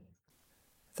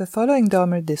The following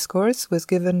Dharma discourse was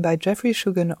given by Geoffrey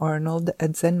Shugen Arnold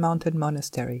at Zen Mountain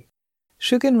Monastery.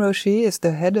 Shugen Roshi is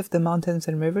the head of the Mountains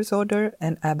and Rivers Order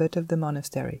and abbot of the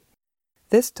monastery.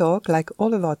 This talk, like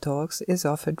all of our talks, is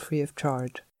offered free of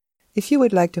charge. If you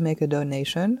would like to make a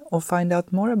donation or find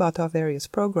out more about our various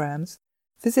programs,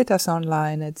 visit us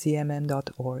online at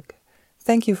zmm.org.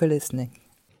 Thank you for listening.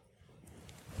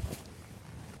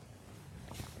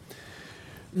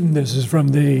 This is from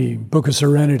the Book of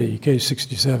Serenity, case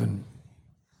 67.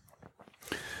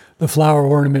 The Flower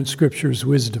Ornament Scripture's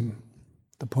wisdom,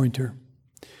 the pointer.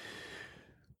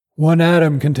 One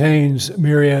atom contains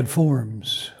myriad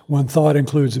forms. One thought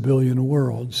includes a billion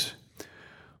worlds.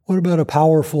 What about a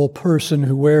powerful person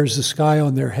who wears the sky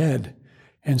on their head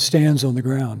and stands on the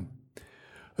ground?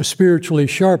 A spiritually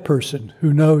sharp person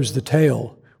who knows the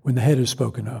tail when the head is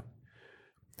spoken of.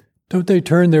 Don't they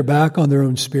turn their back on their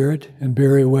own spirit and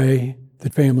bury away the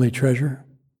family treasure?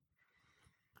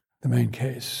 The main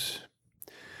case.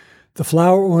 The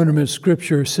Flower Ornament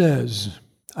Scripture says,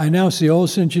 I now see all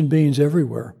sentient beings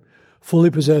everywhere fully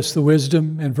possess the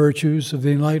wisdom and virtues of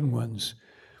the enlightened ones,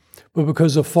 but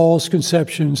because of false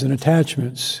conceptions and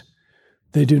attachments,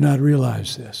 they do not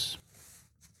realize this.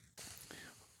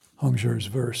 Hongzhi's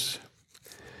verse.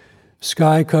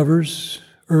 Sky covers,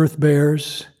 earth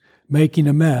bears, making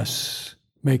a mess,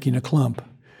 making a clump,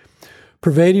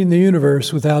 pervading the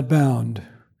universe without bound,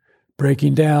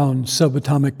 breaking down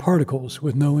subatomic particles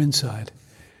with no inside.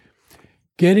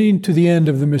 Getting to the end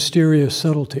of the mysterious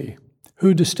subtlety,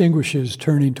 who distinguishes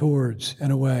turning towards and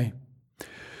away?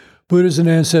 Buddhas and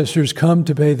ancestors come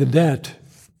to pay the debt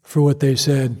for what they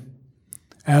said.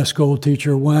 Ask old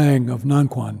teacher Wang of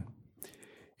Nanquan.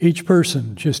 Each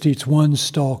person just eats one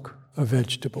stalk of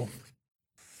vegetable.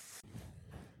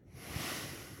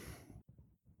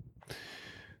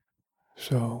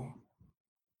 So,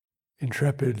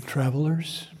 intrepid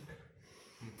travelers.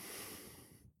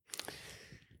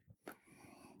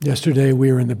 Yesterday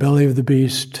we were in the belly of the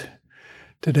beast.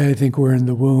 Today I think we're in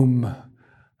the womb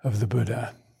of the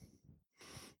Buddha.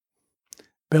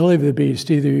 Belly of the beast,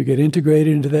 either you get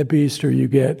integrated into that beast or you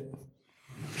get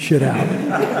shit out.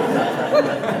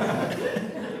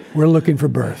 We're looking for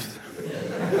birth.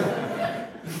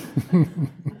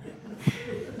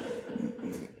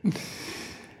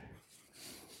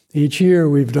 Each year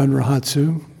we've done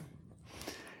Rahatsu,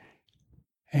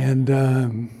 and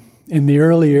in the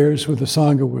early years when the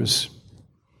Sangha was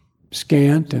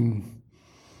scant and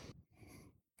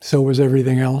so was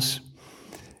everything else,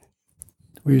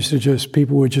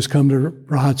 people would just come to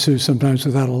Rahatsu sometimes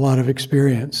without a lot of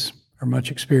experience or much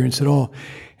experience at all.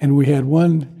 And we had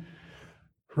one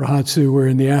Rahatsu where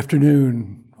in the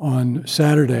afternoon on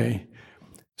Saturday,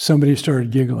 somebody started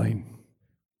giggling.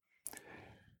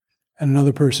 And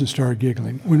another person started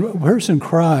giggling. When a person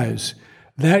cries,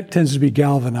 that tends to be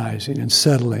galvanizing and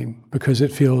settling because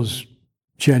it feels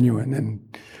genuine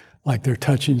and like they're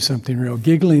touching something real.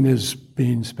 Giggling is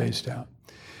being spaced out.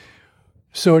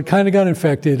 So it kind of got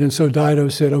infected, and so Dido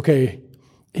said, okay,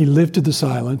 he lifted the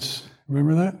silence.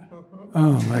 Remember that?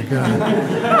 Oh my God.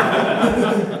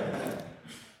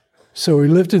 So he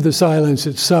lifted the silence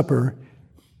at supper,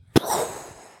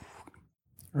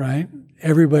 right?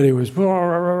 Everybody was,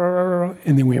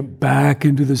 and then we went back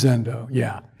into the zendo.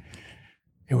 Yeah,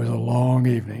 it was a long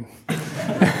evening.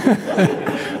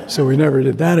 So we never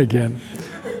did that again.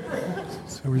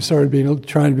 So we started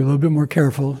trying to be a little bit more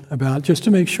careful about, just to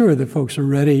make sure that folks are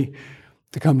ready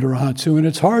to come to Rahatsu. And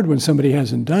it's hard when somebody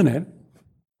hasn't done it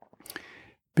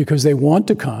because they want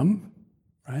to come,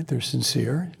 right? They're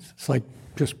sincere. It's like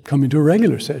just coming to a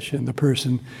regular session.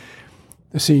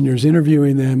 The senior's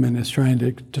interviewing them and is trying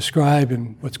to describe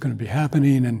and what's going to be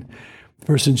happening. And the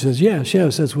person says, yes,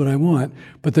 that's what I want.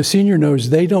 But the senior knows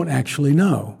they don't actually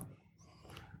know,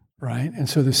 right? And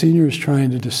so the senior is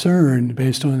trying to discern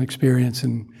based on experience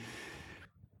and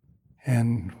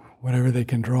whatever they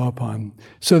can draw upon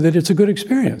so that it's a good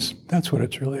experience. That's what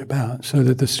it's really about. So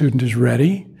that the student is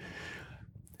ready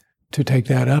to take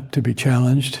that up, to be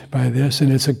challenged by this,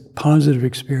 and it's a positive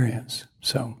experience.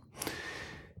 So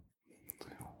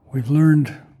we've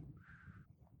learned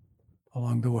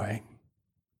along the way.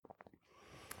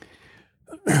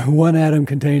 One atom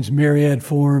contains myriad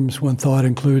forms. One thought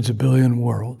includes a billion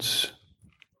worlds.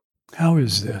 How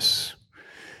is this?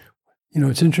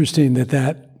 It's interesting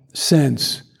that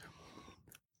sense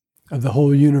of the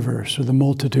whole universe or the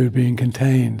multitude being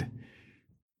contained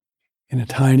in a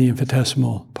tiny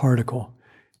infinitesimal particle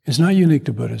is not unique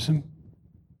to Buddhism.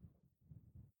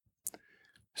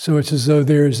 So it's as though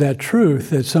there is that truth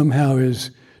that somehow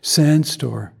is sensed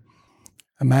or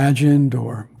imagined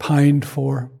or pined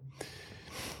for.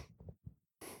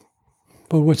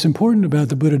 But what's important about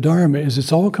the Buddha Dharma is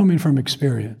it's all coming from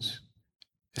experience.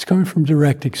 It's coming from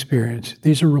direct experience.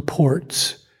 These are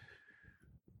reports.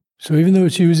 So even though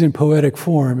it's used in poetic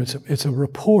form, it's a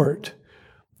report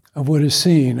of what is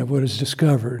seen, of what is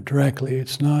discovered directly.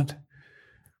 It's not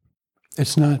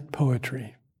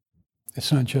poetry.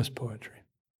 It's not just poetry.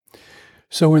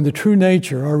 So when the true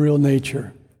nature, our real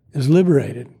nature, is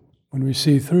liberated, when we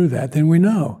see through that, then we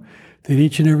know that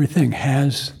each and everything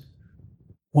has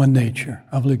one nature.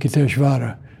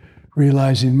 Avalokiteshvara,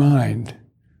 realizing mind.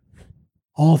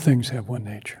 All things have one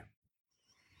nature.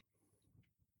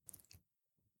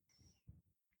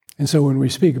 And so when we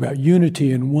speak about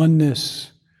unity and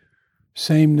oneness,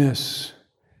 sameness,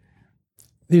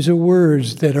 these are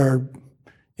words that are,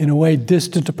 in a way,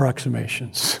 distant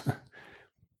approximations.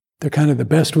 They're kind of the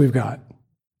best we've got,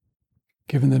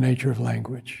 given the nature of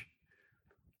language.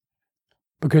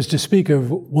 Because to speak of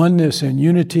oneness and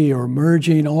unity or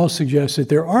merging all suggests that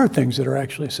there are things that are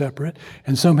actually separate,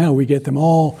 and somehow we get them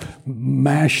all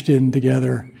mashed in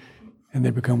together and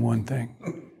they become one thing.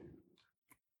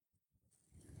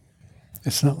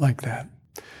 It's not like that.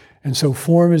 And so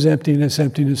form is emptiness,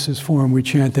 emptiness is form. We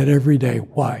chant that every day.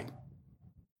 Why?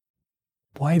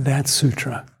 Why that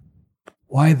sutra?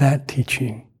 Why that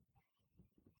teaching?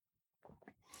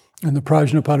 In the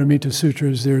Prajnaparamita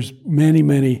Sutras, there's many,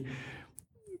 many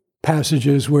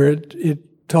passages where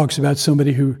it talks about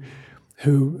somebody who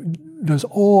does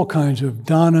all kinds of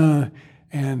dana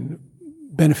and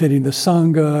benefiting the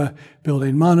Sangha,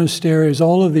 building monasteries,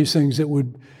 all of these things that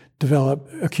would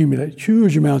accumulate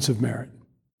huge amounts of merit.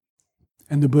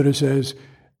 And the Buddha says,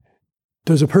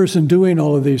 does a person doing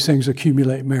all of these things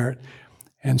accumulate merit?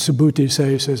 And Subhuti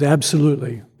says,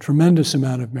 absolutely, tremendous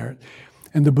amount of merit.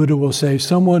 And the Buddha will say,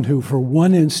 someone who for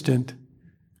one instant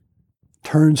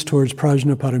turns towards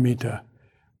Prajnaparamita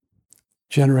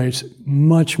generates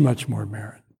much, much more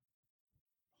merit.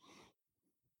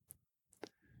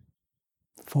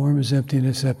 Form is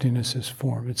emptiness, emptiness is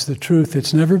form. It's the truth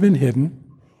that's never been hidden,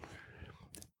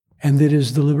 and that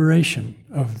is the liberation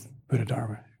of Buddha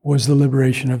Dharma, was the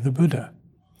liberation of the Buddha.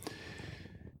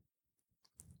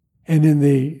 And in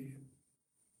the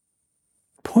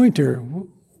pointer,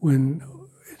 when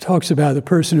it talks about the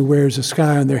person who wears a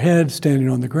sky on their head, standing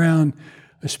on the ground,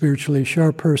 a spiritually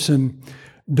sharp person,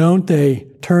 don't they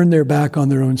turn their back on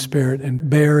their own spirit and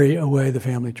bury away the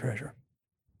family treasure?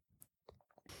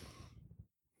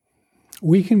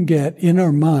 We can get in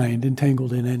our mind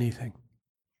entangled in anything.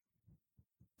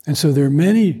 And so there are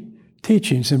many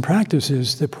teachings and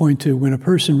practices that point to when a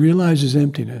person realizes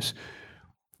emptiness,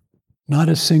 not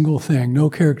a single thing, no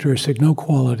characteristic, no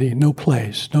quality, no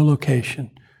place, no location,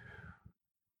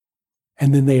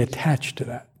 and then they attach to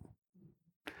that.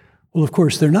 Well, of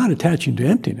course, they're not attaching to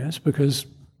emptiness because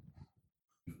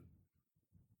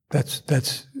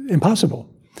that's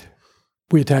impossible.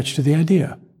 We attach to the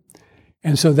idea.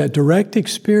 And so that direct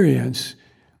experience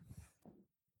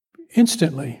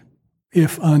instantly,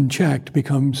 if unchecked,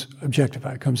 becomes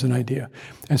objectified, becomes an idea.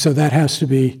 And so that has to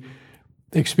be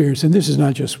experienced. And this is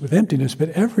not just with emptiness, but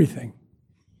everything.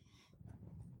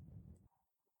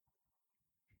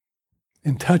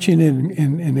 And touching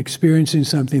and experiencing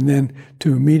something, then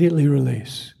to immediately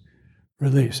release.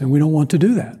 And we don't want to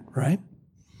do that, right?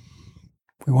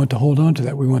 We want to hold on to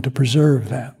that. We want to preserve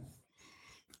that.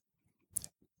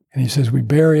 And he says, we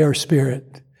bury our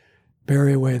spirit,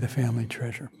 bury away the family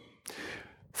treasure.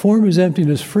 Form as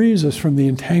emptiness frees us from the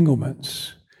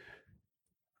entanglements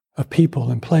of people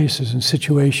and places and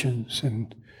situations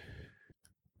and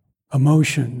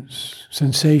emotions,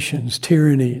 sensations,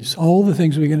 tyrannies, all the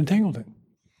things we get entangled in.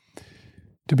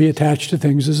 To be attached to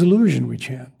things is illusion, we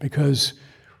chant, because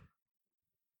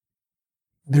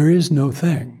there is no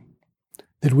thing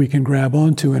that we can grab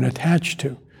onto and attach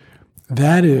to.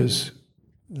 That is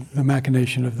the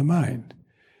machination of the mind.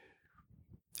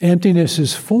 Emptiness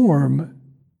as form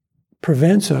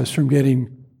prevents us from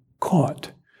getting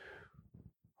caught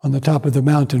on the top of the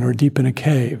mountain or deep in a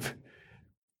cave,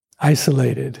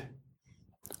 isolated,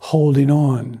 holding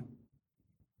on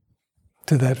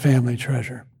to that family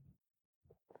treasure.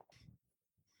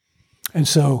 And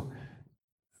so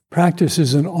practice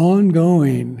is an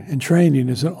ongoing, and training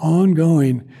is an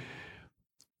ongoing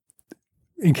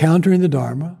encountering the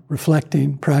Dharma,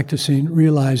 reflecting, practicing,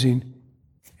 realizing,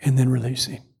 and then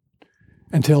releasing.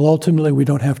 Until ultimately we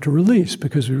don't have to release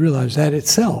because we realize that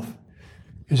itself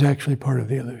is actually part of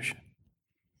the illusion.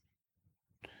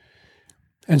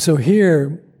 And so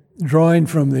here, drawing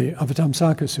from the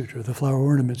Avatamsaka Sutra, the Flower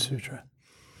Ornament Sutra,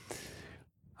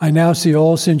 I now see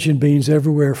all sentient beings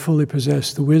everywhere fully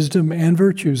possess the wisdom and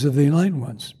virtues of the enlightened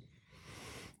ones.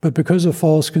 But because of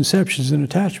false conceptions and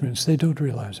attachments, they don't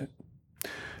realize it.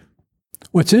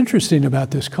 What's interesting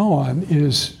about this koan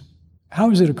is, how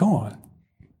is it a koan?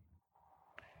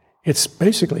 It's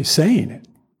basically saying it.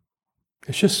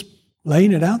 It's just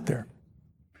laying it out there.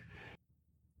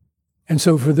 And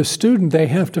so for the student, they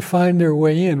have to find their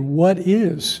way in. What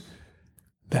is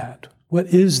that? What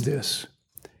is this?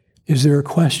 Is there a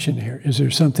question here? Is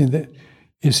there something that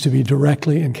is to be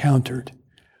directly encountered?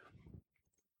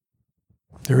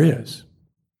 There is.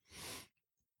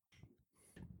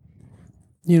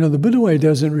 You know, the Buddha way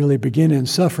doesn't really begin in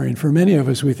suffering. For many of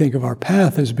us, we think of our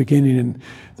path as beginning in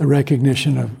the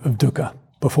recognition of dukkha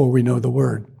before we know the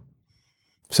word.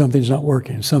 Something's not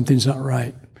working, something's not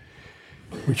right.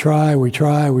 We try.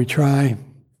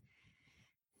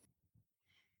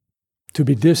 To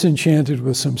be disenchanted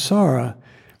with samsara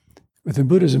within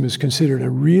Buddhism is considered a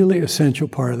really essential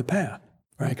part of the path,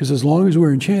 right? Because as long as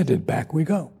we're enchanted, back we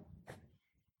go.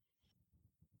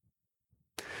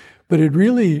 But it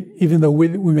really, even though we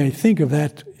may think of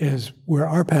that as where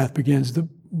our path begins, the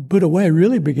Buddha way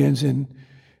really begins in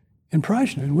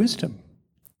prajna, in wisdom.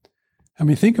 I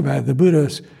mean, think about it. The Buddha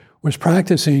was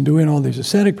practicing, doing all these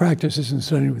ascetic practices and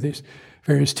studying with these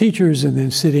various teachers, and then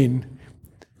sitting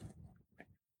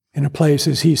in a place,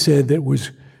 as he said, that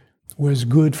was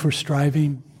good for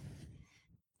striving.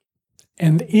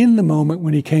 And in the moment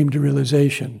when he came to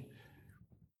realization,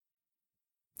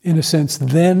 in a sense,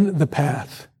 then the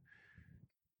path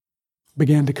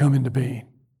began to come into being.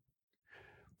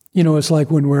 You know, it's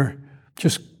like when we're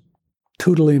just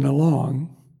tootling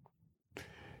along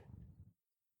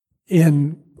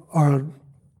in our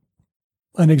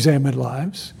unexamined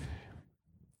lives,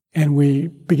 and we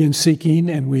begin seeking,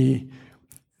 and we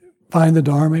find the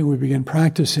Dharma, and we begin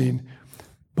practicing,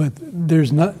 but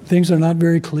things are not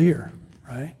very clear,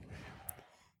 right?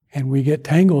 And we get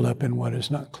tangled up in what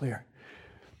is not clear.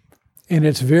 And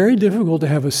it's very difficult to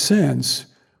have a sense.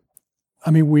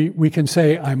 I mean, we can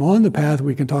say, I'm on the path.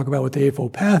 We can talk about what the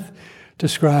Eightfold Path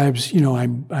describes. You know,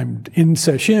 I'm in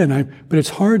sesshin, but it's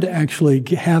hard to actually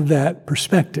have that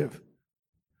perspective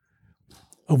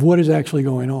of what is actually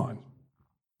going on.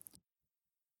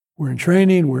 We're in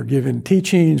training, we're given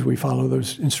teachings, we follow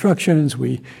those instructions,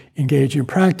 we engage in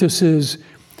practices,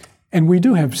 and we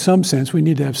do have some sense, we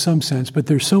need to have some sense, but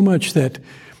there's so much that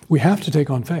we have to take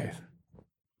on faith.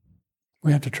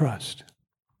 We have to trust.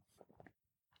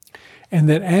 And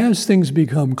that as things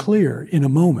become clear in a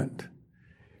moment,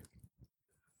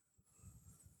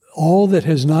 all that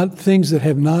has not, things that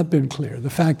have not been clear,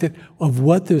 the fact that of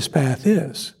what this path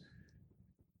is,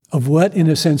 of what, in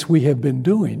a sense, we have been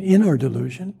doing in our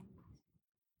delusion,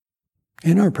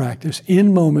 in our practice,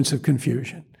 in moments of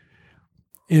confusion,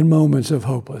 in moments of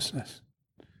hopelessness,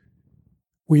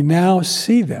 we now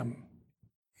see them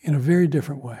in a very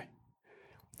different way.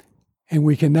 And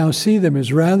we can now see them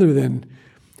as, rather than,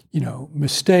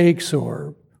 mistakes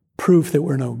or proof that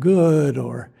we're no good,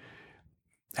 or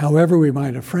however we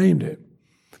might have framed it,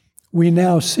 we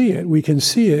now see it. We can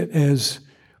see it as,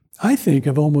 I think,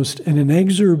 of almost an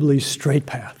inexorably straight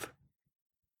path.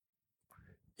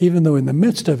 Even though in the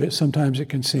midst of it, sometimes it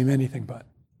can seem anything but.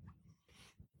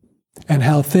 And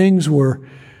how things were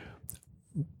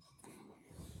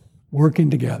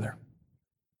working together.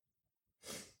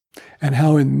 And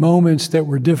how in moments that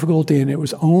were difficulty, and it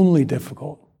was only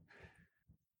difficult,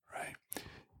 right?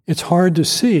 It's hard to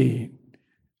see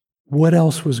what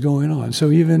else was going on.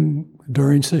 So even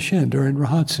during sesshin, during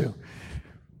rahatsu,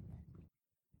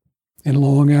 in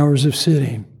long hours of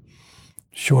sitting,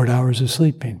 short hours of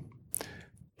sleeping,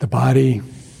 the body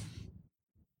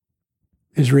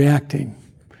is reacting.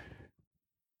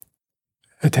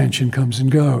 Attention comes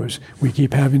and goes. We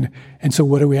keep having, and so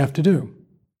what do we have to do?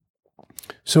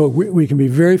 So we can be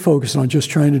very focused on just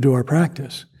trying to do our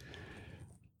practice,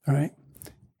 all right?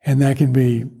 And that can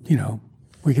be,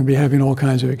 we can be having all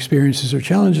kinds of experiences or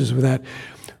challenges with that.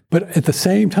 But at the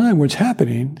same time, what's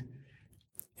happening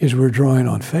is we're drawing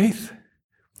on faith,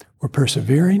 we're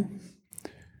persevering,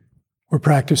 we're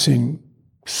practicing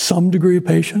some degree of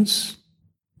patience.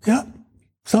 Yeah,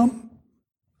 some.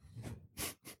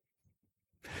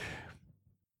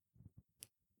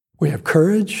 We have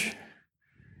courage.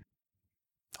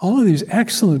 All of these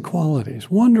excellent qualities,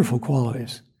 wonderful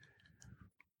qualities,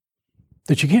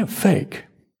 that you can't fake.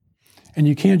 And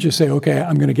you can't just say, okay,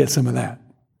 I'm going to get some of that.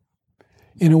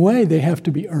 In a way, they have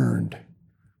to be earned.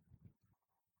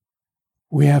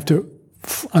 We have to,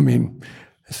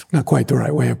 it's not quite the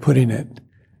right way of putting it,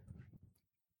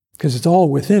 because it's all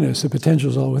within us, the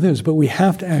potential is all within us, but we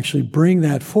have to actually bring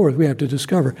that forth. We have to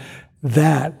discover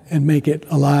that and make it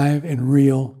alive and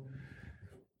real.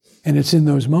 And it's in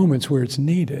those moments where it's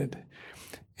needed.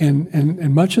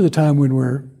 And much of the time when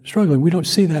we're struggling, we don't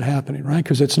see that happening, right?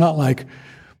 Because it's not like,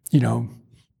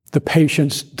 the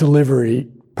patient's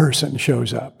delivery person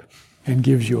shows up and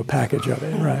gives you a package of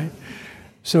it, right?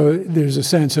 So there's a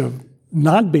sense of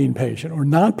not being patient or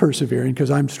not persevering because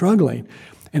I'm struggling.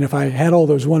 And if I had all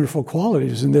those wonderful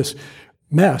qualities, then this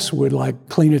mess would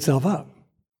clean itself up.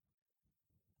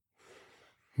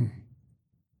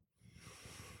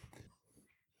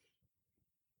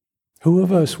 Who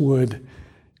of us would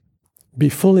be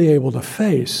fully able to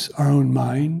face our own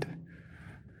mind,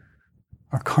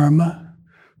 our karma,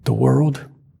 the world,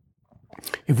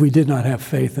 if we did not have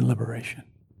faith in liberation?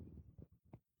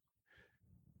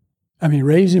 I mean,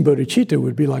 raising bodhicitta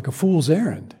would be like a fool's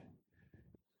errand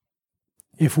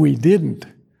if we didn't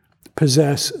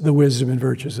possess the wisdom and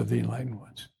virtues of the enlightened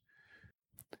ones.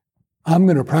 I'm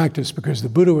going to practice because the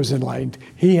Buddha was enlightened.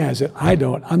 He has it. I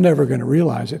don't. I'm never going to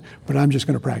realize it, but I'm just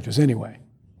going to practice anyway.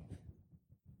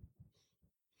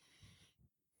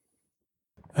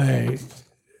 A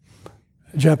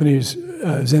Japanese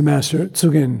Zen master,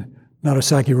 Shugen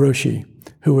Roshi,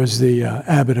 who was the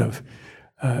abbot of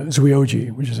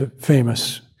Zuioji, which is a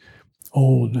famous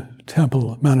old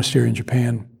temple monastery in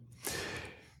Japan,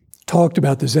 talked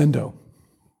about the Zendo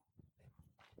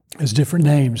as different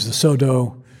names, the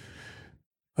Sodo,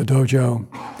 a dojo.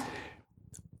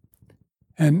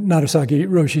 And Narasaki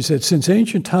Roshi said, since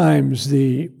ancient times,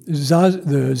 the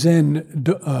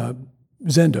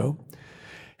Zendo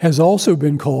has also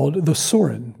been called the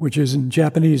Soren, which is in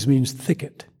Japanese means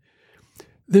thicket.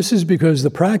 This is because the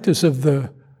practice of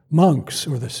the monks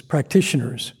or the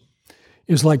practitioners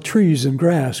is like trees and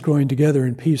grass growing together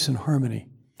in peace and harmony.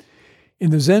 In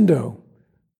the Zendo,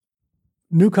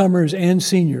 newcomers and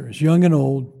seniors, young and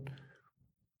old,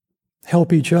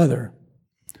 help each other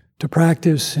to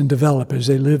practice and develop as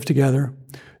they live together,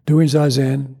 doing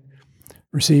zazen,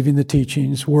 receiving the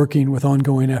teachings, working with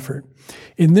ongoing effort.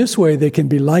 In this way, they can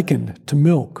be likened to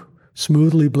milk,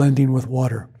 smoothly blending with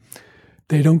water.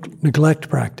 They don't neglect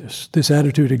practice. This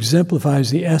attitude exemplifies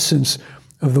the essence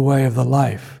of the way of the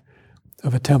life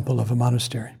of a temple, of a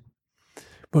monastery.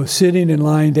 Both sitting and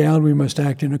lying down, we must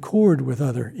act in accord with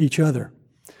each other.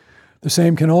 The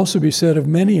same can also be said of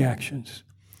many actions.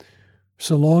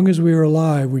 So long as we are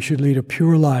alive, we should lead a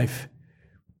pure life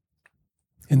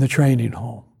in the training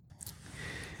hall.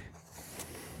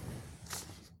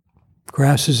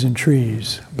 Grasses and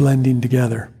trees blending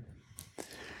together,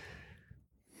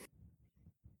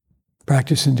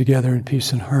 practicing together in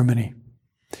peace and harmony.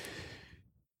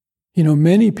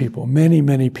 Many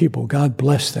people, God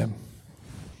bless them,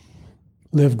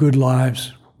 live good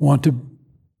lives, want to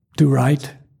do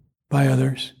right by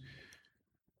others,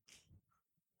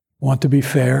 want to be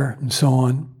fair, and so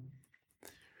on.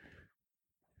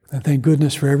 And thank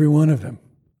goodness for every one of them.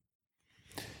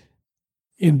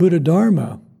 In Buddha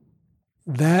Dharma,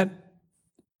 that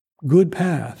good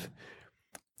path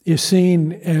is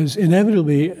seen as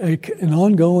inevitably an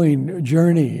ongoing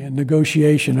journey and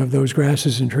negotiation of those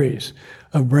grasses and trees,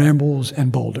 of brambles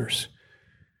and boulders,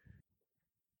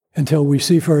 until we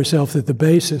see for ourselves that the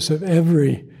basis of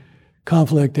every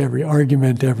conflict, every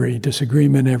argument, every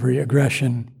disagreement, every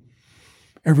aggression,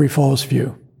 every false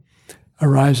view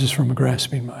arises from a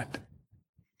grasping mind.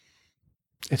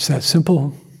 It's that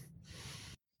simple,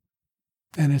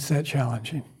 and it's that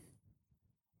challenging.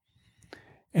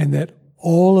 And that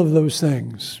all of those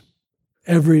things,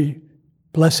 every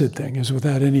blessed thing, is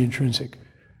without any intrinsic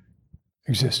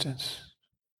existence.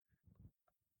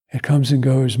 It comes and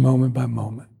goes moment by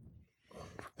moment.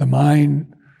 The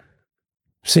mind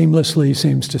seamlessly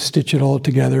seems to stitch it all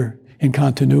together in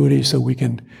continuity so we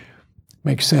can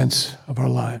make sense of our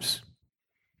lives.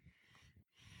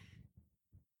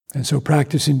 And so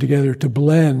practicing together to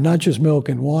blend not just milk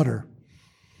and water,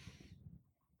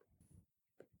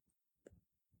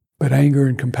 but anger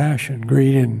and compassion,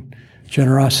 greed and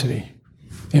generosity,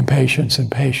 impatience and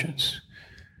patience,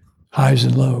 highs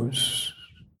and lows.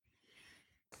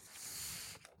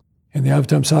 In the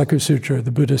Avatamsaka Sutra,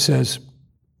 the Buddha says,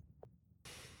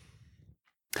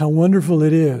 how wonderful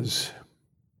it is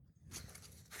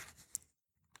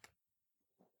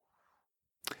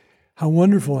how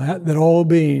wonderful that all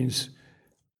beings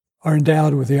are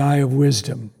endowed with the eye of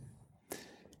wisdom,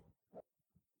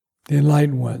 the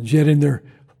enlightened ones, yet in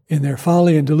their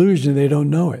folly and delusion, they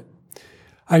don't know it.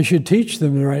 I should teach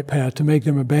them the right path to make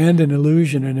them abandon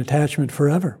illusion and attachment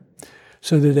forever,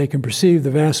 so that they can perceive the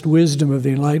vast wisdom of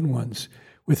the enlightened ones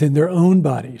within their own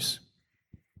bodies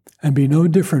and be no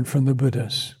different from the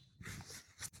Buddhas.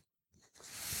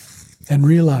 And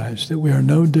realize that we are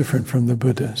no different from the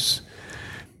Buddhas.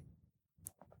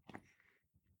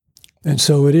 And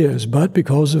so it is, but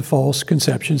because of false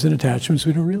conceptions and attachments,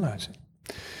 we don't realize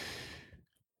it.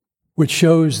 Which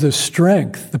shows the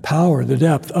strength, the power, the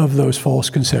depth of those false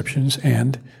conceptions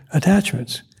and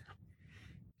attachments.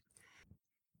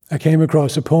 I came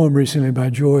across a poem recently by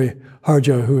Joy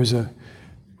Harjo, who is a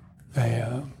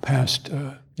past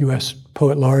U.S.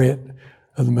 poet laureate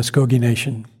of the Muskogee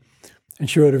Nation. And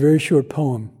she wrote a very short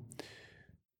poem.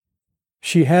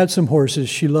 She had some horses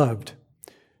she loved.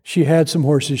 She had some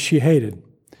horses she hated.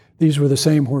 These were the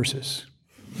same horses.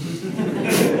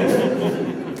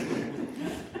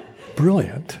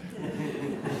 Brilliant.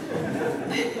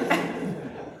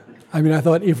 I mean, I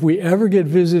thought if we ever get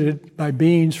visited by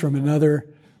beings from another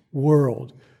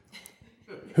world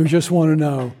who just want to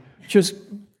know, just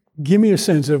give me a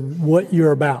sense of what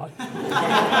you're about.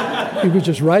 You could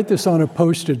just write this on a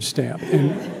postage stamp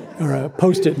or a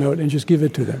Post-it note and just give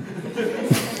it to them.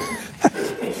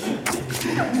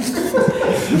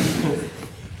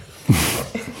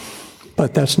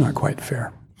 But that's not quite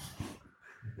fair,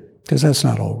 because that's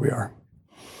not all we are.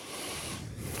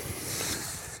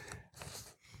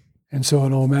 And so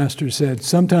an old master said,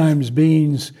 sometimes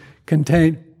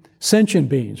sentient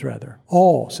beings,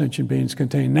 all sentient beings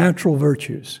contain natural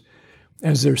virtues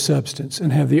as their substance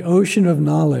and have the ocean of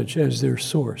knowledge as their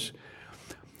source.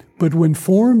 But when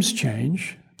forms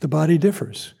change, the body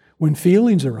differs. When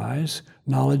feelings arise,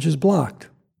 knowledge is blocked.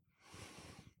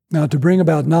 Now, to bring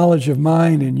about knowledge of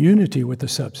mind in unity with the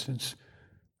substance,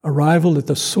 arrival at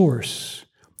the source,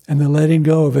 and the letting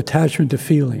go of attachment to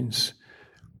feelings,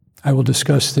 I will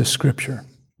discuss this scripture.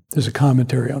 There's a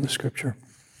commentary on the scripture.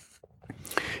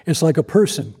 It's like a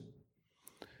person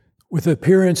with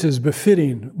appearances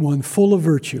befitting one full of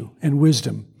virtue and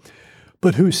wisdom,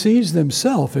 but who sees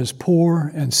themselves as poor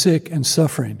and sick and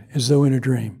suffering as though in a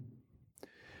dream.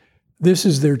 This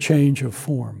is their change of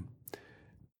form.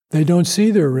 They don't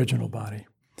see their original body.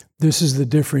 This is the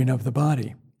differing of the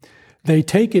body. They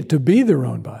take it to be their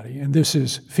own body, and this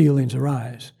is feelings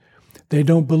arise. They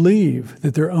don't believe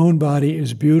that their own body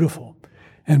is beautiful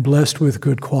and blessed with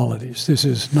good qualities. This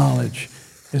is knowledge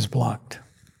is blocked.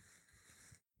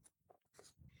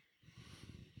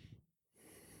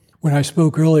 When I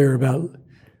spoke earlier about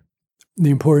the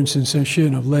importance in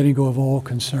Sesshin of letting go of all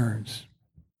concerns,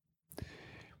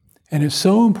 and it's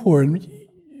so important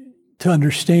to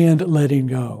understand letting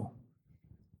go,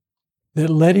 that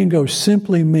letting go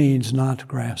simply means not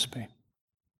grasping.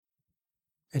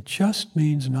 It just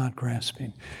means not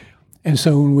grasping. And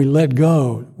so when we let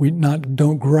go, we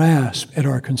don't grasp at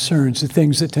our concerns, the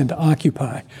things that tend to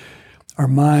occupy our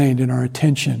mind and our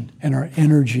attention and our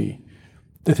energy,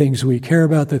 the things we care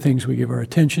about, the things we give our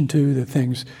attention to, the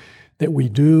things that we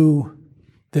do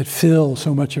that fill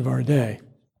so much of our day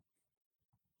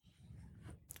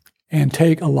and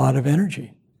take a lot of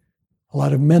energy, a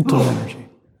lot of mental energy,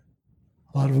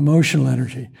 a lot of emotional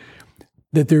energy.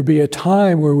 That there be a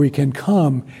time where we can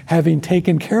come, having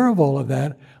taken care of all of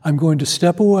that, I'm going to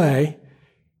step away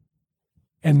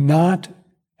and not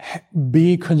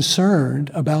be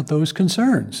concerned about those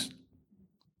concerns.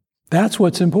 That's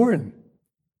what's important.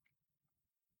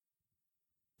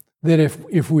 That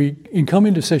if we, in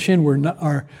coming to Sesshin,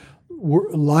 our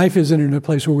life isn't in a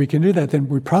place where we can do that, then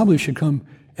we probably should come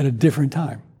at a different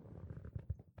time.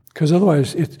 Because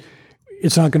otherwise,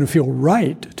 it's not going to feel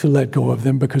right to let go of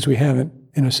them because we haven't,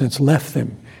 in a sense, left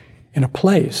them in a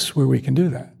place where we can do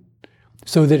that.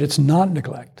 So that it's not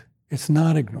neglect, it's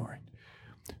not ignoring.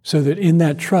 So that in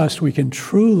that trust we can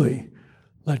truly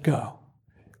let go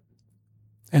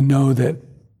and know that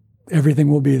everything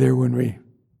will be there when we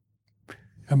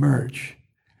emerge.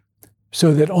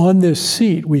 So that on this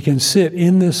seat we can sit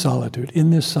in this solitude,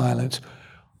 in this silence,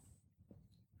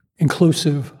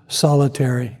 inclusive,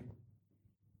 solitary,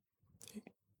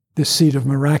 this seat of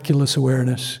miraculous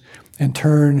awareness, and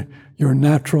turn your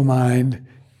natural mind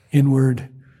inward.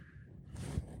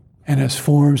 And as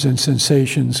forms and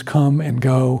sensations come and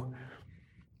go,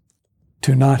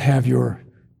 to not have your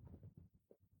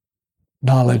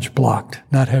knowledge blocked,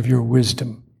 not have your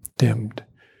wisdom dimmed,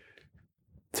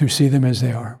 to see them as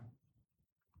they are.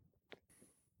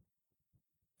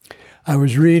 I've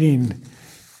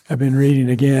been reading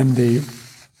again the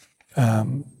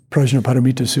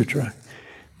Prajnaparamita Sutra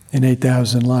in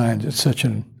 8,000 lines. It's such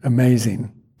an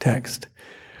amazing text.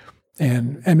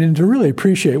 And I mean, to really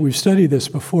appreciate, we've studied this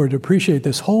before, to appreciate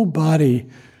this whole body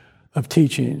of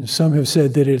teachings. Some have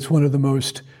said that it's one of the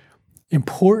most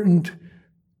important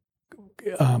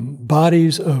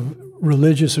bodies of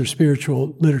religious or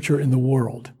spiritual literature in the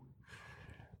world,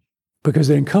 because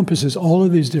it encompasses all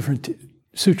of these different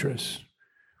sutras.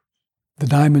 The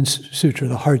Diamond Sutra,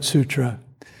 the Heart Sutra,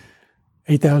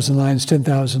 8,000 lines,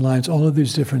 10,000 lines, all of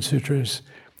these different sutras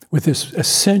with this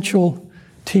essential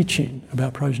teaching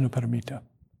about Prajnaparamita.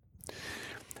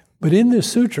 But in this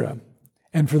sutra,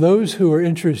 and for those who are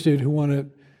interested, who want to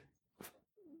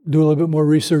do a little bit more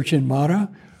research in Mara,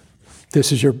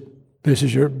 this is your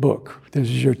book, this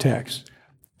is your text.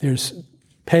 There's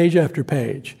page after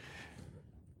page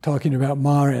talking about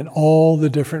Mara and all the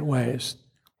different ways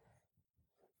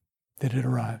that it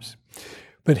arrives.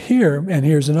 But here, and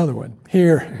here's another one,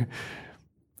 here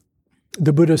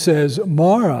the Buddha says,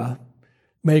 Mara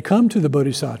may come to the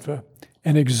Bodhisattva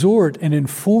and exhort and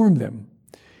inform them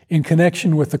in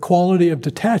connection with the quality of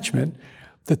detachment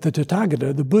that the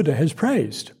Tathagata, the Buddha, has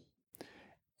praised.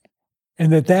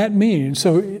 And that means,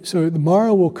 so the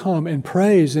Mara will come and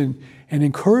praise and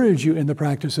encourage you in the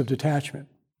practice of detachment,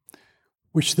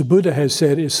 which the Buddha has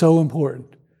said is so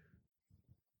important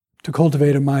to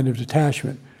cultivate a mind of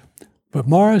detachment. But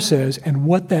Mara says, and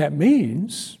what that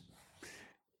means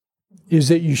is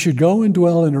that you should go and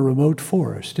dwell in a remote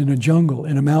forest, in a jungle,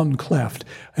 in a mountain cleft,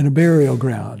 in a burial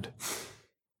ground.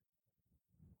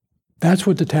 That's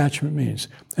what detachment means.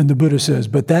 And the Buddha says,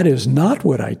 but that is not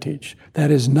what I teach. That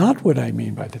is not what I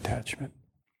mean by detachment.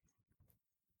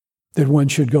 That one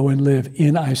should go and live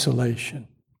in isolation.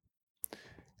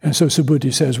 And so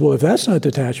Subhuti says, well, if that's not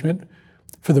detachment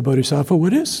for the Bodhisattva,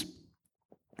 what is?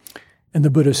 And the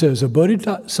Buddha says, a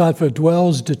Bodhisattva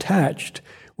dwells detached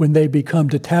when they become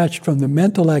detached from the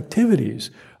mental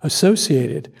activities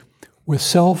associated with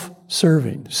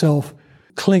self-serving,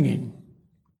 self-clinging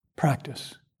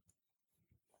practice.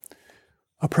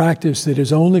 A practice that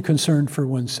is only concerned for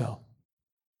oneself.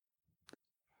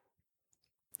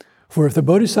 For if the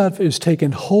Bodhisattva is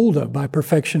taken hold of by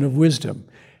perfection of wisdom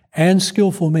and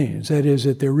skillful means, that is,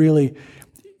 that they're really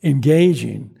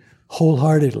engaging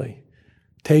wholeheartedly,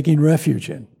 taking refuge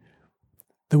in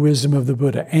the wisdom of the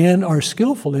Buddha, and are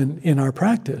skillful in our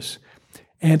practice,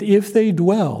 and if they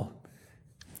dwell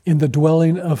in the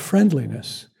dwelling of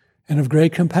friendliness and of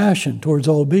great compassion towards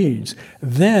all beings,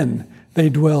 then they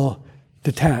dwell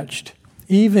detached,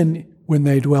 even when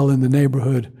they dwell in the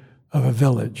neighborhood of a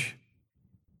village.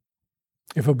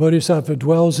 If a Bodhisattva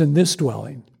dwells in this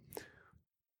dwelling,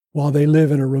 while they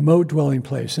live in a remote dwelling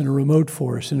place, in a remote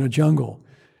forest, in a jungle,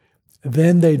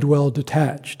 then they dwell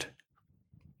detached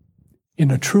in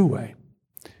a true way.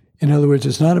 In other words,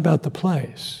 it's not about the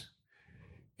place.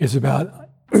 It's about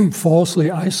falsely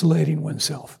isolating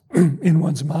oneself in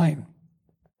one's mind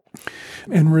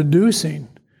and reducing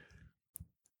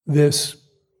this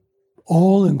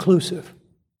all-inclusive,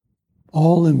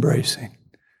 all-embracing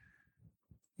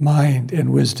mind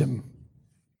and wisdom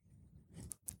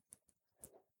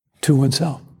to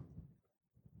oneself.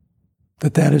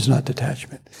 That is not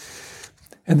detachment.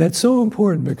 And that's so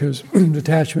important because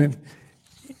detachment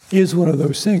is one of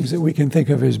those things that we can think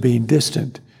of as being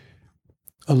distant,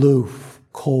 aloof,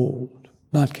 cold,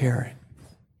 not caring.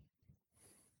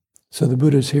 So the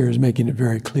Buddha's here is making it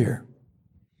very clear.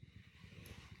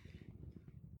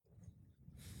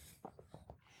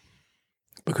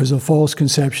 Because of false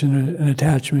conception and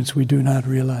attachments, we do not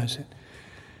realize it.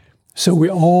 So we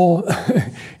all,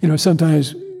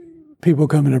 sometimes people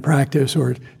come into practice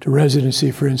or to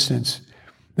residency, for instance,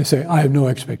 they say, I have no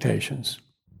expectations.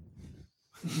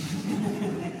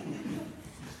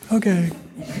 Okay.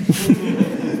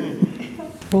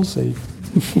 We'll see.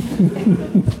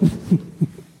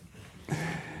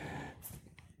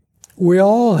 We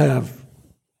all have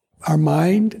our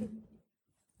mind.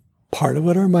 Part of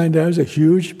what our mind does, a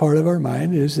huge part of our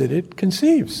mind, is that it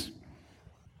conceives.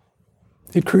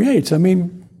 It creates,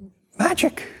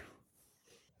 magic.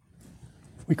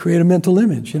 We create a mental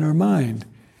image in our mind.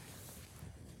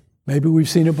 Maybe we've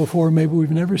seen it before, maybe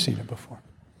we've never seen it before.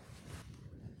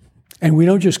 And we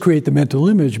don't just create the mental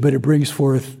image, but it brings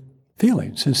forth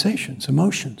feelings, sensations,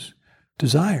 emotions,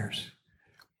 desires.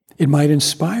 It might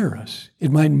inspire us.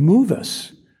 It might move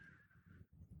us.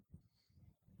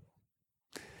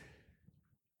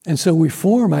 And so we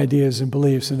form ideas and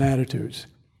beliefs and attitudes.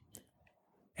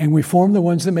 And we form the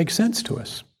ones that make sense to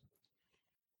us.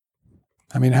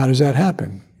 How does that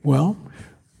happen? Well,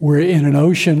 we're in an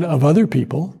ocean of other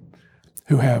people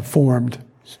who have formed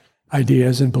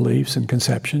ideas and beliefs and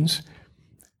conceptions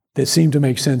that seem to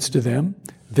make sense to them.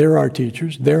 They're our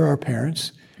teachers, they're our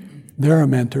parents, they're our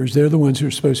mentors, they're the ones who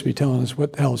are supposed to be telling us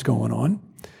what the hell is going on.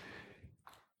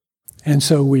 And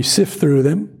so we sift through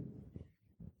them,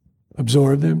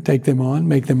 absorb them, take them on,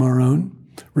 make them our own,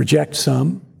 reject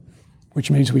some, which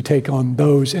means we take on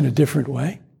those in a different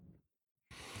way.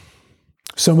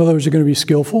 Some of those are going to be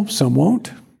skillful, some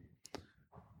won't.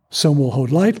 Some will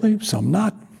hold lightly, some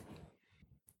not.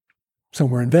 Some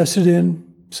we're invested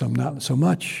in, some not so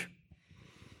much.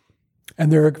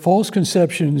 And there are false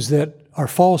conceptions that are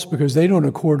false because they don't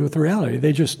accord with reality.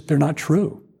 They're not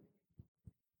true.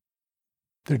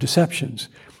 They're deceptions.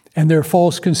 And there are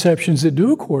false conceptions that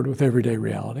do accord with everyday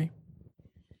reality.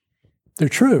 They're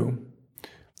true,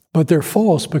 but they're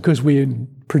false because we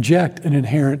project an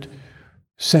inherent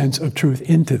sense of truth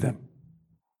into them.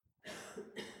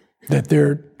 That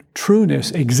their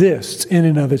trueness exists in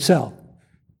and of itself,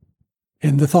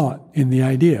 in the thought, in the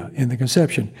idea, in the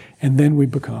conception, and then we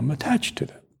become attached to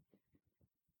them.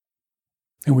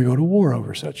 And we go to war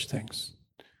over such things.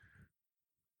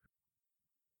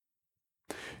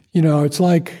 It's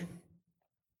like,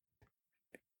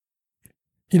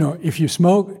 if you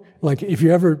smoke, like if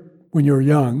you ever, when you were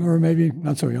young, or maybe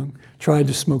not so young, tried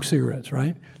to smoke cigarettes,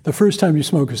 right? The first time you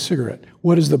smoke a cigarette,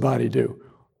 what does the body do?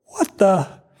 What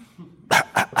the?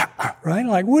 Right?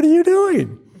 Like, what are you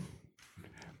doing?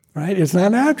 Right? It's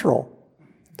not natural.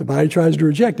 The body tries to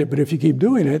reject it, but if you keep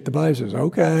doing it, the body says,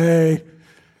 okay,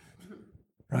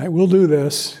 right? We'll do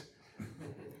this,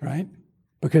 right?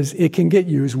 Because it can get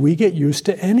used. We get used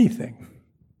to anything,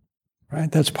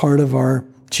 right? That's part of our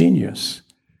genius.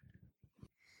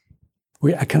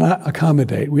 We cannot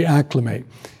accommodate, we acclimate.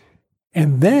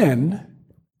 And then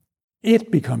it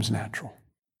becomes natural.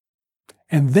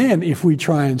 And then if we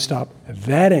try and stop,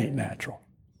 that ain't natural.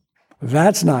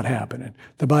 That's not happening.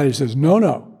 The body says,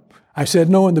 no. I said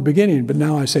no in the beginning, but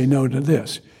now I say no to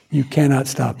this. You cannot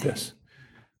stop this.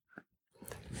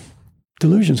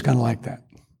 Delusion's kind of like that.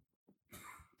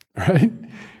 Right?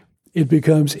 It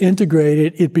becomes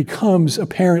integrated. It becomes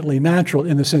apparently natural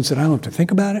in the sense that I don't have to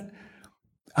think about it.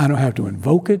 I don't have to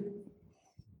invoke it.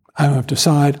 I don't have to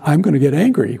decide, I'm going to get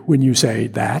angry when you say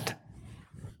that.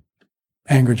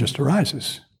 Anger just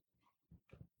arises.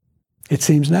 It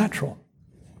seems natural.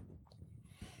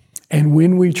 And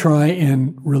when we try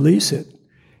and release it,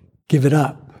 give it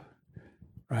up,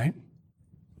 right?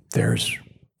 There's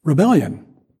rebellion.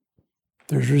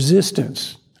 There's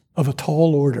resistance of a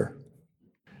tall order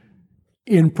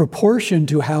in proportion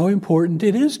to how important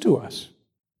it is to us.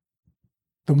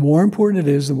 The more important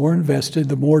it is, the more invested,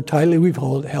 the more tightly we've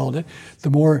held it, the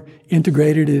more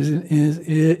integrated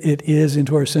it is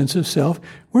into our sense of self.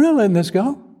 We're not letting this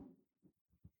go.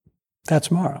 That's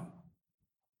tomorrow.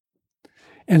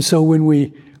 And so when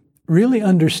we really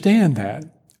understand that,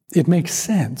 it makes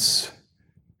sense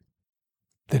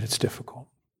that it's difficult.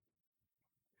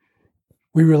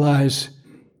 We realize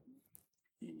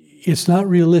it's not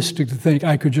realistic to think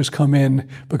I could just come in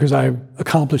because I've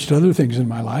accomplished other things in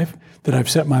my life that I've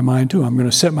set my mind to. I'm going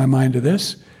to set my mind to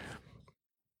this,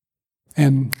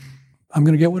 and I'm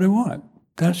going to get what I want.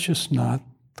 That's just not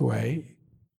the way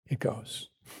it goes.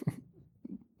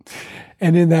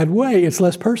 And in that way, it's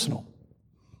less personal,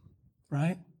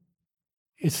 right?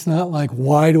 It's not like,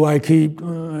 why do I keep...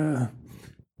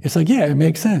 It's like, yeah, it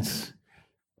makes sense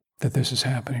that this is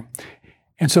happening.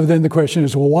 And so then the question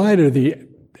is, well, why do the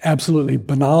absolutely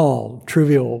banal,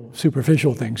 trivial,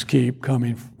 superficial things keep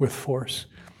coming with force?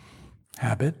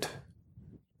 Habit,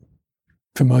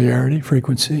 familiarity,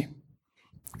 frequency,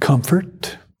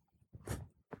 comfort.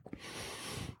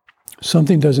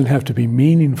 Something doesn't have to be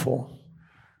meaningful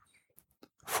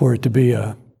for it to be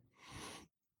a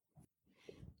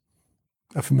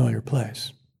familiar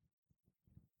place.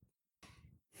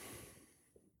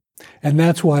 And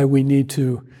that's why we need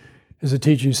to, as a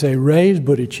teacher, you say, raise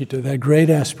bodhicitta, that great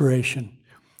aspiration.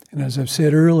 And as I've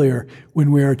said earlier,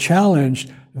 when we are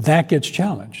challenged, that gets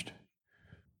challenged.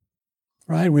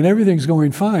 Right? When everything's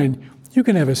going fine, you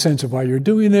can have a sense of why you're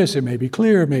doing this. It may be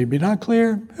clear, it may be not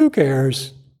clear. Who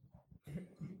cares?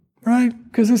 Right?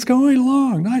 Because it's going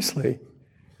along nicely.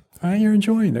 Right? You're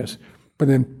enjoying this. But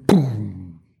then,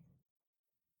 boom.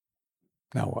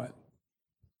 Now what?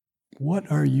 What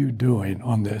are you doing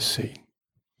on this seat?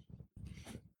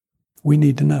 We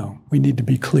need to know. We need to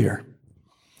be clear.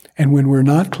 And when we're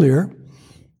not clear,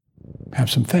 have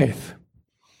some faith.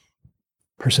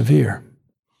 Persevere.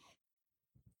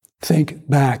 Think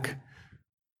back.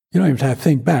 You don't even have to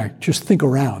think back. Just think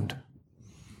around.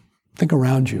 Think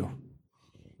around you.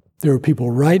 There are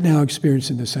people right now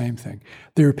experiencing the same thing.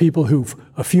 There are people who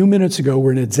a few minutes ago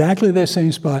were in exactly that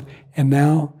same spot, and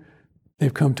now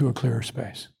they've come to a clearer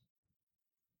space.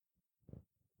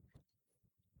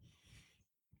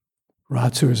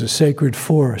 Ratsu is a sacred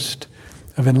forest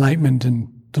of enlightenment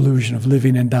and delusion, of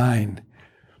living and dying,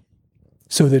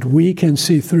 so that we can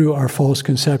see through our false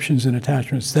conceptions and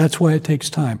attachments. That's why it takes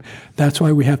time. That's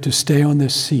why we have to stay on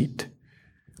this seat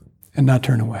and not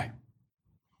turn away,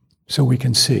 so we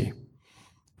can see.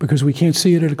 Because we can't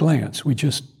see it at a glance. We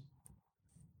just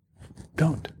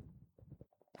don't.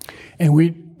 And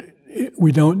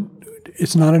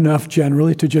it's not enough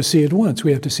generally to just see it once.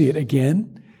 We have to see it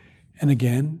again and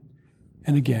again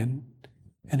and again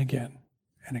and again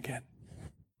and again.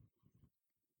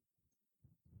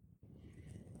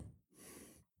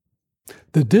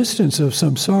 The distance of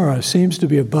samsara seems to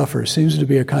be a buffer, seems to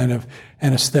be a kind of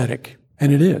anesthetic,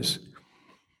 and it is.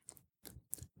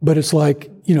 But it's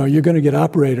like, you're going to get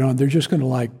operated on, they're just going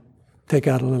to take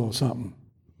out a little something,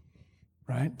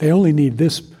 right? They only need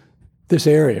this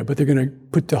area, but they're going to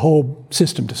put the whole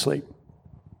system to sleep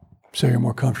so you're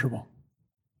more comfortable.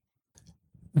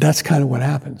 That's kind of what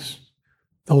happens.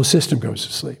 The whole system goes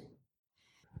to sleep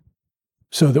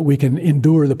so that we can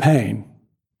endure the pain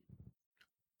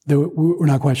that we're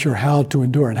not quite sure how to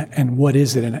endure and what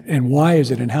is it and why is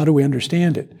it and how do we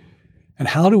understand it and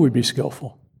how do we be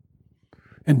skillful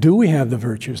and do we have the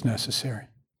virtues necessary.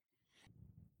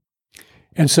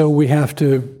 And so we have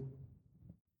to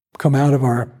come out of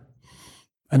our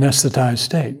anesthetized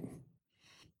state,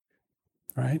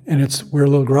 right? And we're a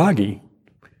little groggy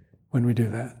when we do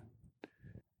that.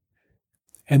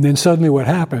 And then suddenly what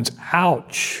happens?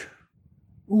 Ouch!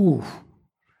 Ooh!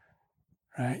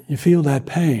 Right? You feel that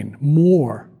pain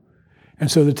more. And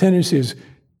so the tendency is,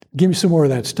 give me some more of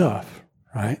that stuff,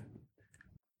 right?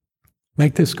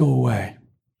 Make this go away.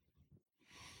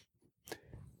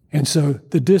 And so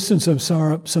the distance of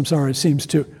samsara seems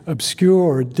to obscure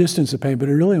or distance the pain, but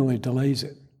it really only delays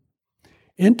it.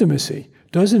 Intimacy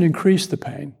doesn't increase the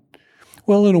pain.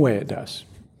 Well, in a way it does.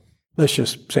 Let's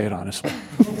just say it honestly.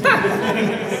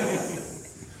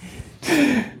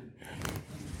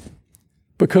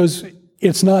 Because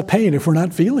it's not pain if we're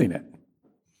not feeling it,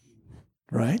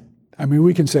 right? I mean,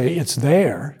 we can say it's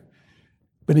there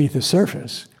beneath the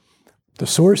surface. The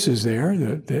source is there,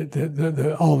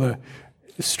 all the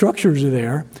structures are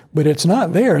there, but it's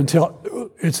not there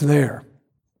until it's there.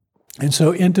 And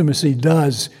so intimacy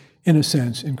does, in a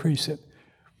sense, increase it.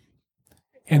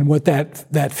 And what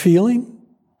that feeling,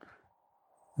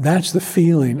 that's the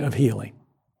feeling of healing.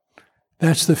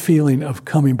 That's the feeling of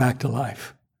coming back to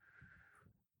life.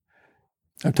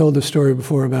 I've told this story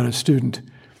before about a student,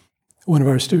 one of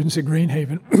our students at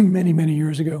Greenhaven, many, many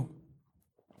years ago.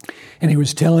 And he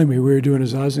was telling me, we were doing a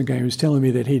Zazen game, he was telling me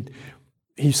that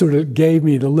he sort of gave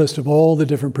me the list of all the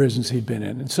different prisons he'd been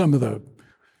in, and some of the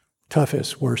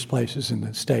toughest, worst places in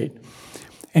the state.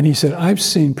 And he said, I've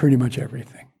seen pretty much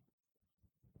everything.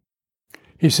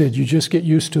 He said, you just get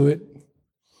used to it.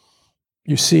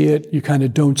 You see it, you kind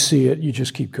of don't see it, you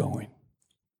just keep going.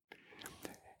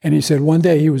 And he said one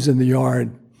day he was in the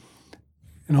yard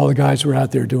and all the guys were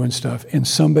out there doing stuff and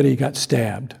somebody got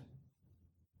stabbed.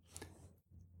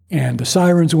 And the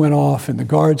sirens went off and the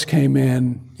guards came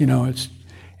in,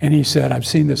 and he said, I've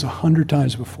seen this 100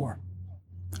 times before,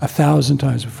 1,000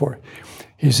 times before.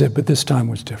 He said, but this time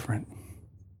was different.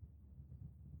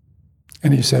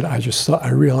 And he said, I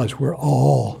realized we're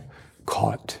all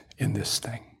caught in this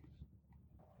thing.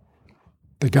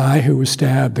 The guy who was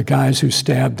stabbed, the guys who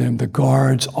stabbed him, the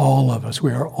guards, all of us,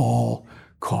 we are all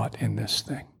caught in this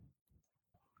thing.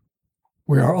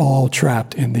 We are all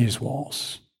trapped in these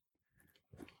walls.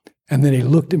 And then he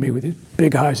looked at me with his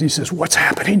big eyes and he says, what's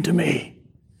happening to me?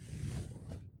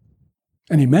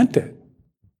 And he meant it.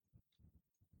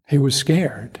 He was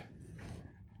scared.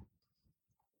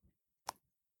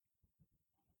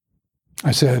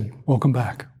 I said, welcome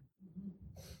back.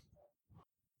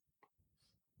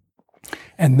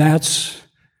 And that's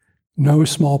no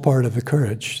small part of the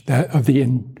courage, of the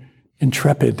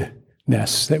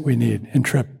intrepidness that we need.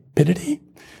 Intrepidity?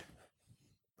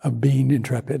 Of being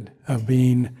intrepid, of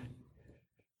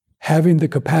having the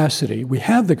capacity. We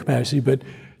have the capacity, but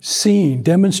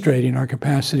demonstrating our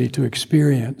capacity to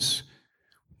experience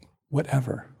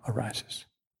whatever arises.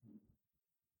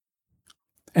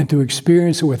 And to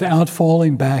experience it without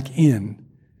falling back in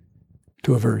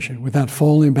to aversion, without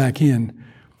falling back in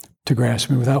to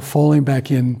grasping, without falling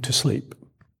back into sleep.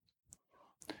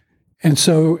 And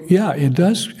so, yeah, it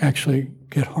does actually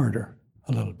get harder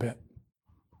a little bit.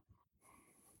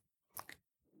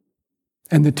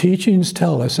 And the teachings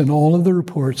tell us, and all of the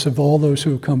reports of all those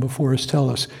who have come before us tell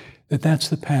us that that's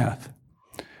the path.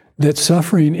 That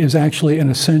suffering is actually an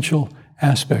essential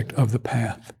aspect of the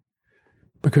path.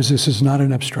 Because this is not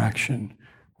an abstraction.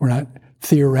 We're not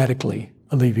theoretically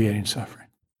alleviating suffering.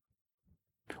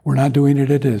 We're not doing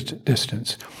it at a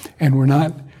distance. And we're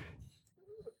not,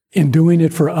 in doing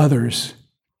it for others,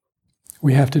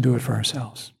 we have to do it for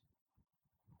ourselves.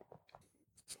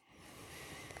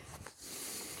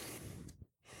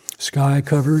 Sky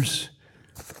covers,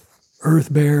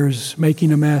 earth bears,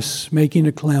 making a mess, making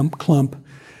a clump,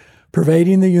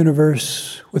 pervading the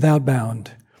universe without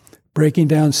bound, breaking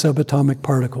down subatomic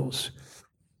particles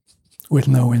with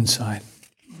no inside.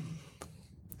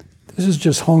 This is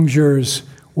just Hongzhi's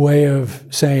way of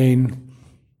saying,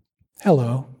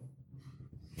 hello.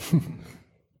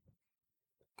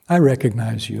 I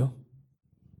recognize you.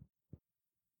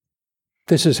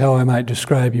 This is how I might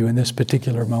describe you in this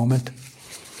particular moment.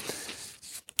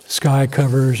 Sky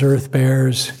covers, earth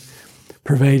bears,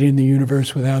 pervading the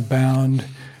universe without bound,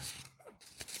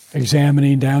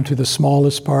 examining down to the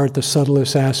smallest part, the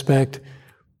subtlest aspect.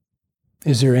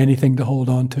 Is there anything to hold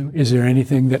on to? Is there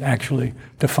anything that actually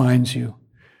defines you?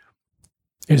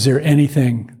 Is there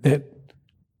anything that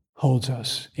holds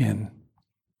us in?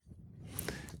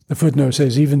 The footnote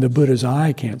says, even the Buddha's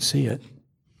eye can't see it.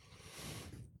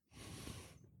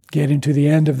 Getting to the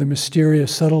end of the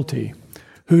mysterious subtlety.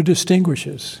 Who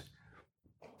distinguishes?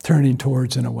 Turning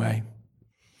towards and away.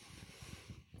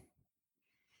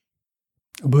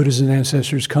 Buddhas and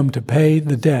ancestors come to pay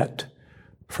the debt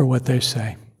for what they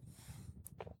say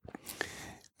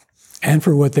and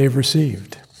for what they've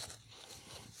received.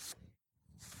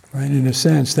 Right? In a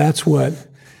sense, that's what,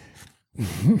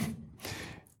 in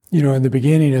the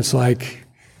beginning, it's like,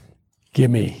 give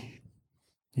me.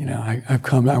 I've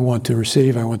come, I want to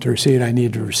receive, I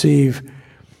need to receive.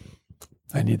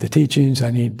 I need the teachings, I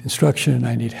need instruction,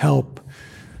 I need help.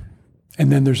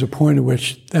 And then there's a point at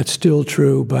which that's still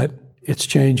true, but it's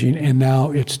changing, and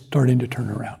now it's starting to turn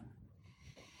around.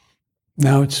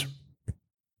 Now it's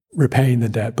repaying the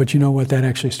debt. But you know what? That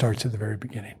actually starts at the very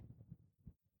beginning.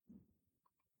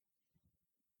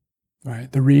 Right?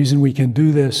 The reason we can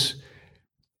do this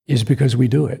is because we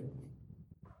do it.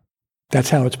 That's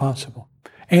how it's possible.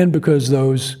 And because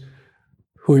those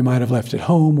who we might have left at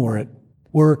home or at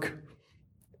work,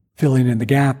 filling in the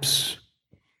gaps,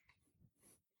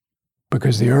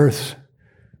 because the earth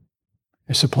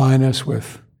is supplying us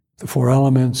with the four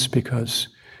elements, because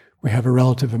we have a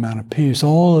relative amount of peace,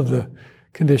 all of the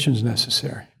conditions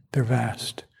necessary. They're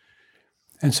vast.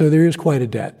 And so there is quite a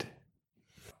debt.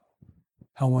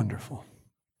 How wonderful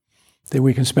that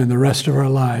we can spend the rest of our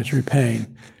lives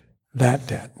repaying that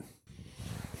debt.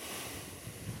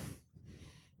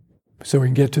 So we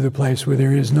can get to the place where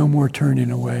there is no more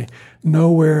turning away,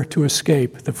 nowhere to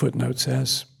escape, the footnote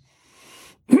says.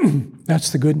 That's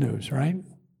the good news, right?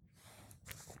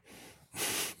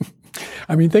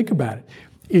 I mean, think about it.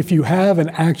 If you have an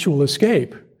actual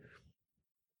escape,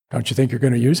 don't you think you're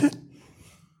going to use it?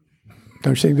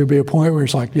 Don't you think there'll be a point where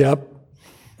it's like, yep,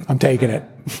 I'm taking it?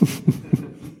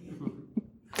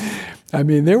 I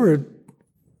mean, there were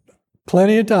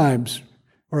plenty of times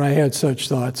where I had such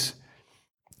thoughts.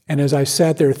 And as I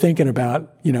sat there thinking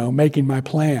about, making my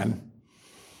plan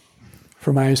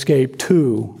for my escape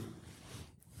to,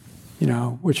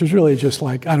 which was really just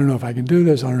like, I don't know if I can do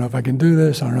this, I don't know if I can do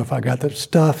this, I don't know if I got the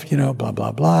stuff, blah,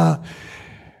 blah, blah.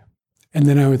 And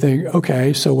then I would think,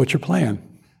 okay, so what's your plan?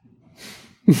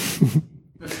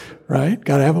 Right?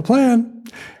 Got to have a plan.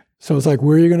 So it's like,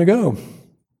 where are you going to go?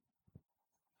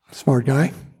 Smart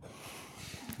guy.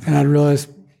 And I realized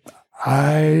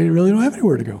I really don't have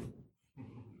anywhere to go.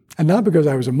 And not because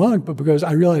I was a monk, but because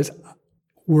I realized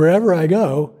wherever I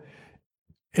go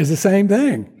is the same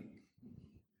thing.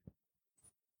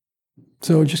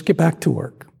 So just get back to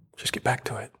work. Just get back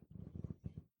to it.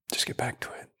 Just get back to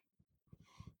it.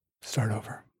 Start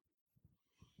over.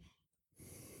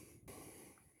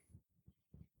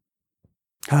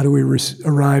 How do we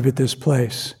arrive at this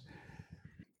place?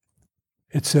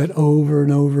 It's said over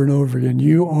and over and over again,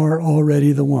 you are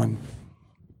already the one,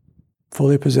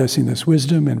 fully possessing this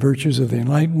wisdom and virtues of the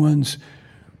enlightened ones.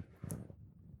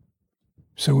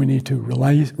 So we need to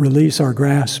release our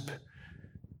grasp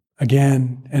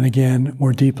again and again,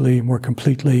 more deeply, more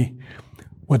completely.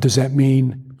 What does that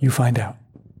mean? You find out.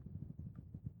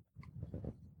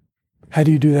 How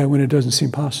do you do that when it doesn't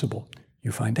seem possible?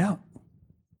 You find out.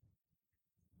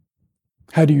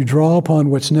 How do you draw upon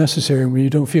what's necessary when you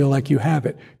don't feel like you have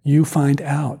it? You find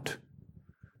out.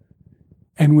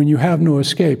 And when you have no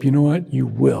escape, you know what? You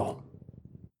will.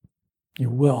 You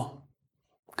will.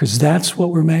 Because that's what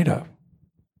we're made of.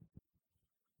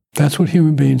 That's what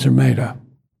human beings are made of.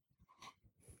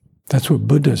 That's what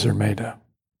Buddhas are made of.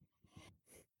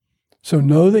 So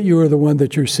know that you are the one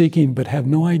that you're seeking, but have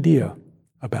no idea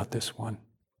about this one.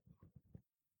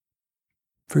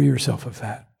 Free yourself of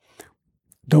that.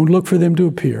 Don't look for them to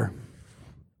appear.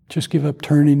 Just give up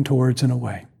turning towards and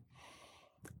away.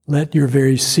 Let your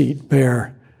very seat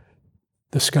bear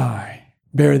the sky,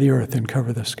 bear the earth and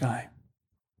cover the sky.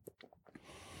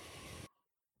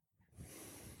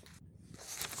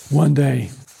 One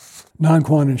day,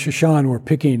 Nanquan and Shashan were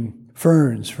picking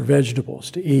ferns for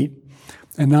vegetables to eat,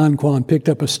 And Nan Quan picked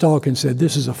up a stalk and said,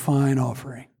 "This is a fine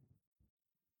offering."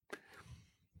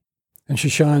 And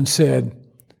Shashan said,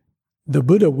 "The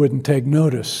Buddha wouldn't take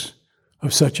notice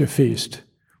of such a feast,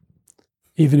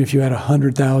 even if you had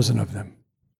 100,000 of them,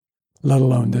 let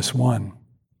alone this one."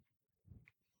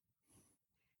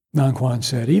 Nan Quan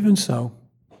said, "Even so,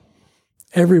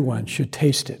 everyone should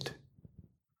taste it.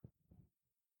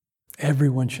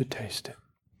 Everyone should taste it."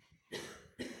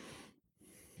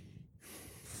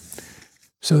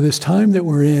 So this time that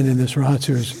we're in this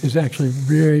Ratsu is actually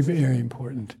very, very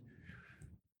important.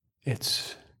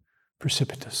 It's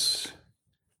precipitous.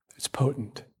 It's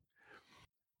potent.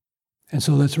 And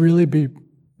so let's really be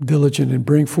diligent and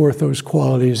bring forth those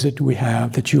qualities that we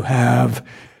have, that you have,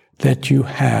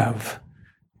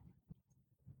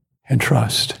 and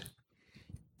trust.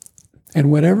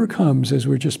 And whatever comes as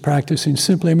we're just practicing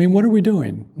simply, what are we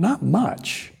doing? Not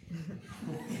much.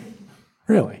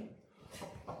 Really.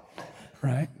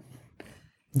 Right?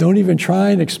 Don't even try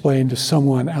and explain to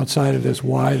someone outside of this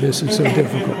why this is so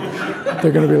difficult.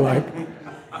 They're going to be like,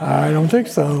 "I don't think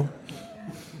so."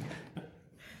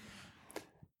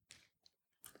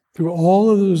 Through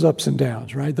all of those ups and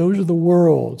downs, right? Those are the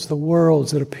worlds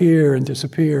that appear and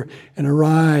disappear and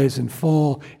arise and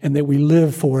fall and that we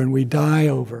live for and we die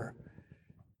over.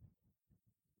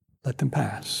 Let them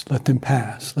pass, let them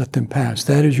pass, let them pass.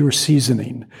 That is your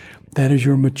seasoning. That is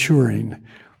your maturing.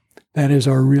 That is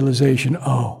our realization,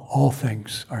 all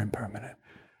things are impermanent.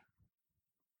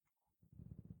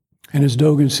 And as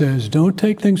Dogen says, don't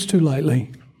take things too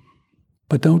lightly,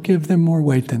 but don't give them more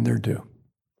weight than they're due.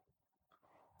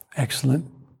 Excellent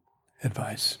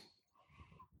advice.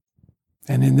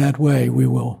 And in that way, we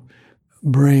will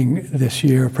bring this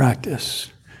year of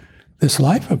practice, this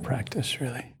life of practice,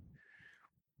 really,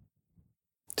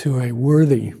 to a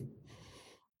worthy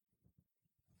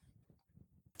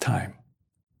time.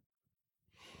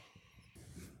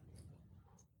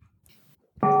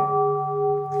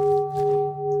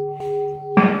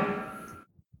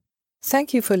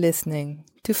 Thank you for listening.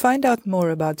 To find out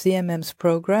more about ZMM's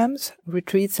programs,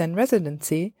 retreats and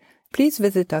residency, please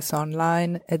visit us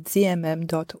online at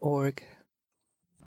zmm.org.